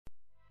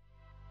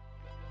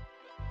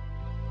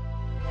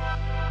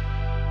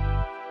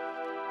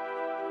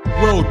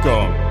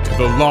Welcome to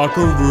the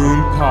Locker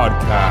Room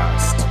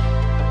Podcast,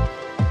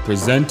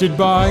 presented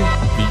by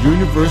the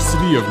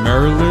University of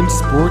Maryland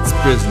Sports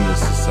Business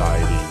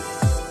Society.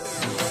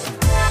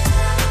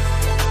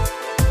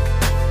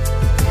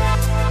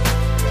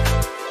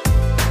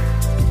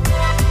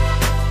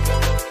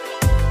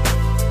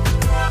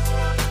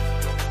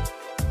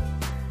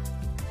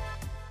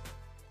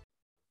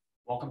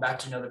 Welcome back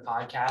to another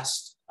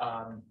podcast.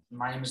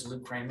 My name is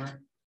Luke Kramer.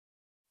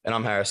 And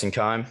I'm Harrison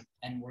Kime.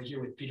 And we're here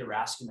with Peter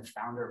Raskin, the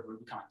founder of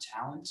Rubicon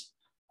Talent.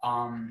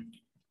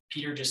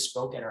 Peter just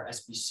spoke at our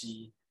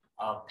SBC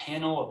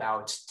panel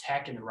about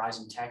tech and the rise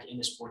in tech in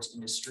the sports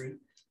industry.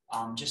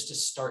 Just to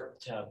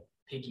start to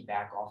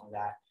piggyback off of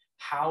that,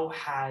 how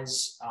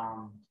has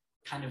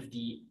kind of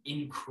the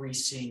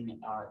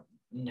increasing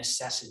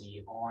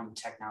necessity on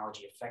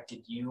technology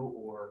affected you,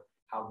 or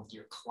how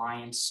your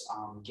clients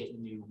get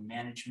new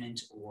management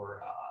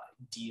or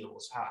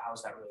deals?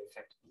 How's that really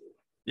affected you?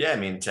 Yeah, I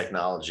mean,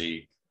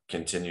 technology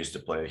continues to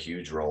play a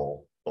huge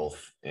role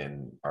both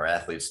in our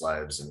athletes'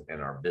 lives and in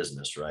our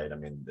business, right? I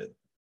mean,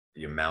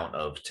 the amount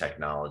of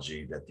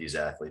technology that these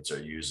athletes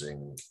are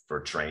using for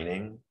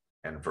training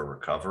and for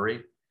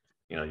recovery.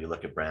 You know, you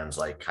look at brands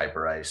like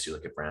HyperIce, you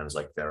look at brands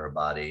like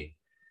Therabody,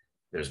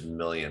 there's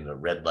millions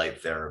of red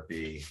light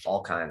therapy,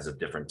 all kinds of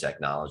different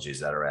technologies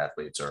that our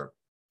athletes are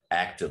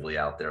actively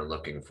out there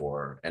looking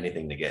for,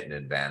 anything to get an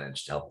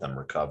advantage to help them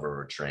recover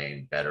or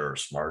train better or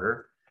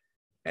smarter.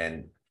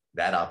 And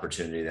that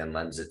opportunity then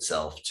lends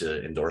itself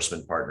to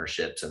endorsement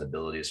partnerships and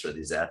abilities for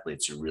these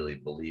athletes who really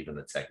believe in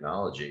the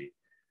technology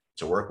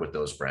to work with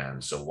those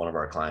brands. So one of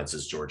our clients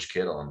is George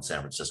Kittle on the San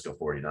Francisco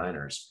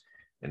 49ers,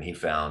 and he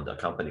found a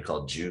company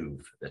called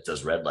Juve that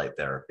does red light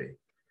therapy.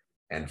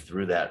 And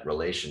through that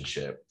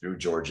relationship, through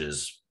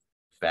George's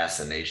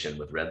fascination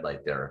with red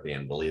light therapy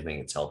and believing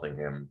it's helping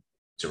him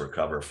to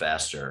recover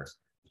faster,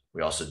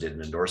 we also did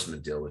an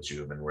endorsement deal with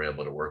Juve and we're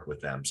able to work with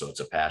them. So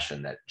it's a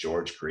passion that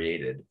George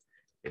created.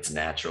 It's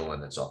natural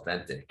and it's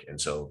authentic. And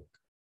so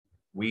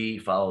we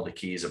follow the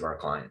keys of our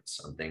clients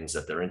on things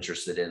that they're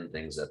interested in,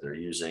 things that they're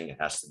using. It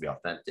has to be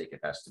authentic.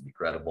 It has to be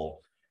credible.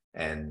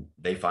 And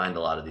they find a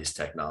lot of these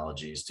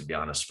technologies, to be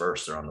honest,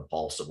 first, they're on the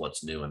pulse of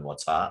what's new and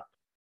what's hot.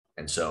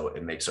 And so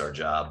it makes our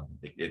job,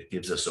 it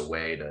gives us a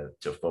way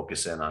to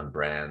focus in on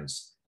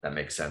brands that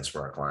make sense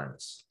for our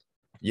clients.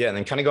 Yeah. And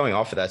then kind of going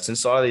off of that,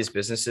 since a lot of these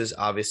businesses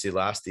obviously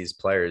last these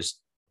players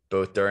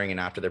both during and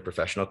after their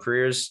professional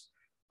careers,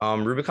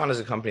 Rubicon is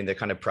a company that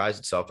kind of prides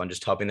itself on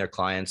just helping their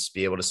clients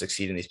be able to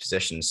succeed in these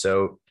positions.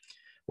 So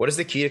what is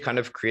the key to kind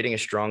of creating a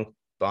strong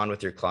bond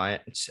with your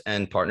clients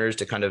and partners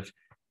to kind of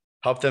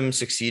help them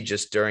succeed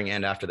just during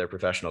and after their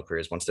professional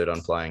careers once they're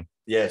done playing?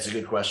 Yeah, it's a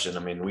good question.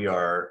 I mean, we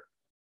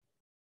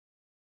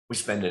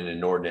spend an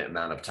inordinate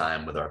amount of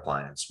time with our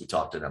clients. We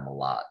talk to them a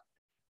lot,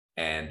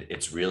 and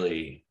it's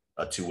really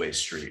a two-way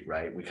street,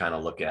 right? We kind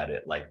of look at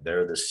it like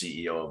they're the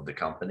CEO of the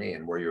company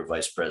and we're your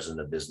vice president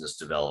of business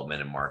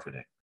development and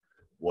marketing.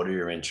 What are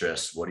your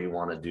interests? What do you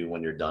want to do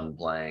when you're done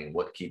playing?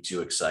 What keeps you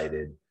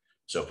excited?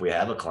 So if we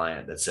have a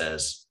client that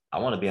says, I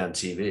want to be on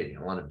TV,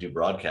 I want to do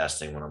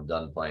broadcasting when I'm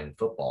done playing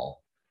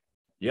football,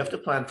 you have to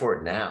plan for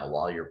it now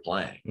while you're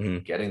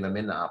playing, getting them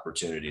into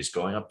opportunities,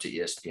 going up to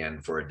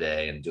ESPN for a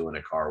day and doing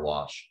a car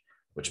wash,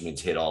 which means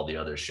hit all the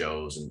other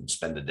shows and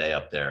spend a day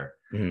up there.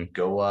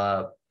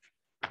 Go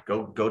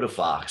to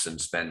Fox and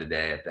spend a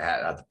day at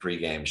the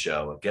pregame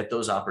show. Get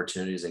those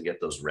opportunities and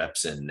get those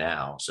reps in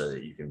now so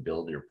that you can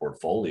build your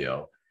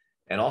portfolio,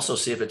 and also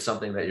see if it's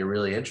something that you're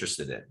really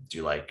interested in. Do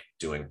you like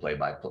doing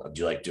play-by-play?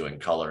 Do you like doing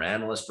color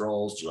analyst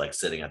roles? Do you like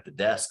sitting at the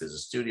desk as a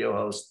studio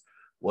host?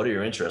 What are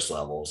your interest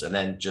levels? And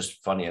then,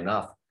 just funny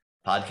enough,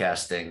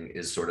 podcasting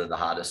is sort of the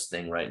hottest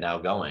thing right now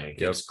going. It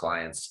gives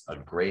clients a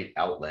great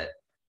outlet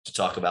to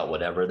talk about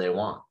whatever they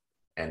want.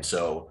 And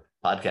so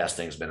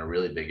podcasting has been a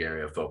really big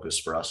area of focus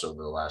for us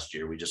over the last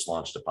year. We just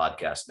launched a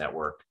podcast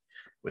network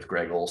with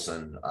Greg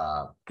Olson,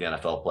 the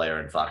NFL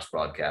player and Fox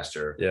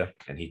broadcaster. Yeah.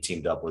 And he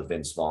teamed up with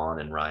Vince Vaughn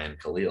and Ryan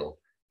Khalil,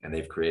 and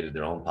they've created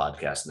their own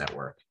podcast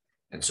network.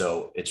 And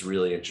so it's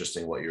really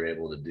interesting what you're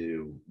able to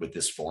do with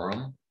this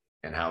forum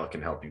and how it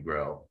can help you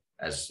grow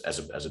as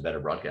a better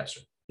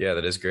broadcaster. Yeah,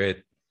 that is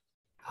great.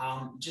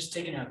 Just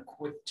taking a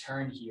quick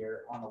turn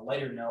here on a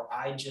lighter note,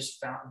 I just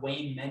found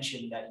Wayne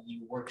mentioned that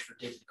you worked for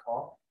David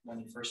Call when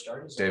you first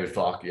started. David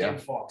Falk, yeah.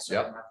 David Falk,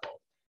 sorry, my fault.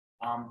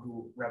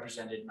 Who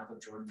represented Michael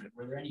Jordan.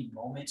 Were there any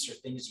moments or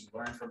things you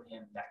learned from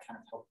him that kind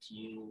of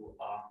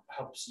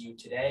helps you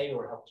today,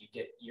 or helped you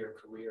get your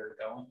career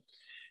going?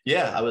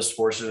 Yeah, I was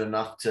fortunate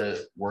enough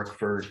to work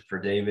for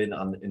David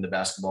in the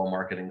basketball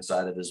marketing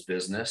side of his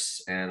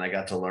business, and I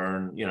got to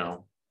learn,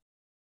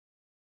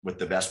 with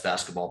the best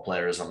basketball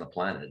players on the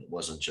planet. It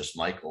wasn't just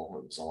Michael.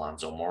 It was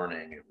Alonzo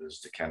Mourning. It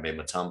was Dikembe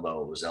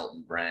Mutombo. It was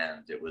Elton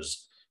Brand. It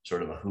was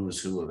sort of a who's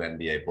who of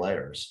NBA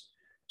players.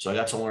 So I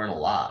got to learn a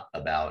lot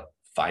about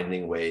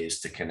finding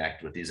ways to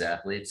connect with these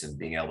athletes and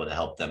being able to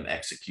help them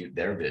execute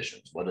their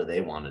visions. What do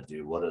they want to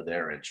do? What are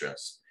their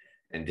interests?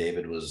 And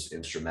David was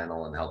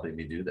instrumental in helping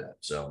me do that.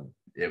 So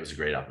it was a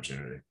great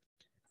opportunity.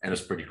 And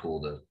it's pretty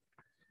cool to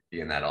be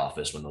in that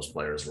office when those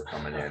players were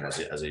coming in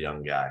as a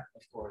young guy.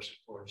 Of course,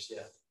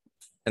 yeah.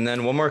 And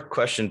then one more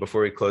question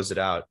before we close it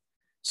out.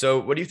 So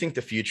what do you think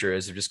the future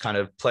is of just kind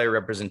of player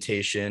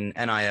representation,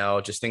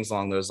 NIL, just things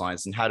along those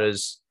lines? And how do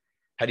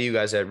you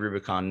guys at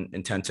Rubicon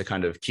intend to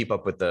kind of keep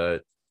up with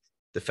the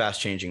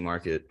fast changing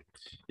market?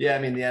 Yeah, I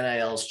mean, the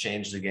NIL's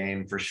changed the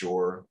game for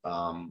sure.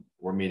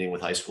 We're meeting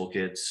with high school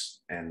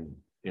kids, and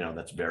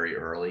that's very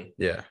early.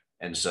 Yeah.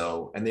 And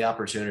the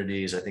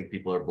opportunities, I think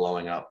people are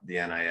blowing up the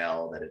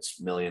NIL, that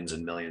it's millions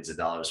and millions of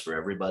dollars for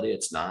everybody.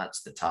 It's not,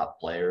 it's the top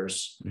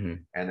players.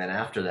 Mm-hmm. And then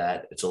after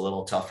that, it's a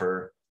little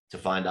tougher to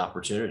find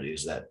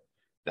opportunities that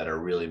are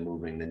really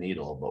moving the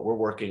needle. But we're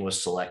working with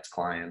select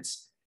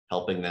clients,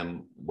 helping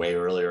them way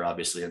earlier,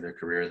 obviously, in their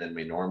career than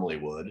we normally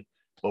would.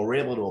 But we're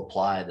able to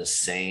apply the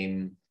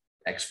same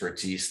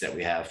expertise that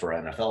we have for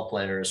NFL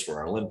players, for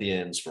our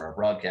Olympians, for our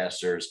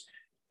broadcasters.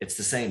 It's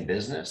the same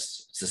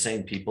business. It's the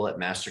same people at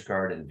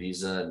MasterCard and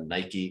Visa and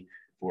Nike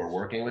who are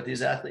working with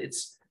these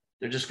athletes.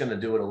 They're just going to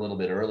do it a little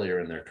bit earlier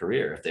in their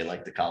career if they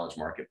like the college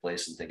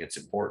marketplace and think it's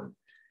important.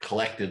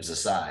 Collectives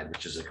aside,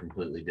 which is a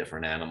completely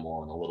different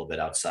animal and a little bit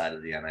outside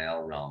of the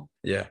NIL realm.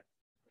 Yeah.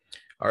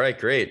 All right,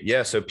 great.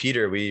 Yeah. So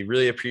Peter, we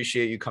really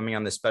appreciate you coming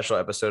on this special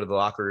episode of the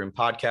Locker Room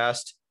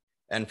Podcast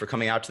and for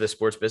coming out to the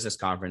Sports Business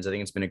Conference. I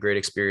think it's been a great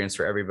experience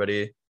for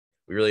everybody.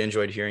 We really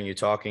enjoyed hearing you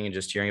talking and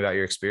just hearing about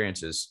your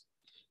experiences.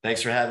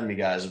 Thanks for having me,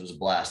 guys. It was a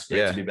blast.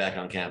 Great to be back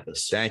on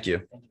campus. Thank you.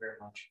 Thank you very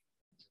much.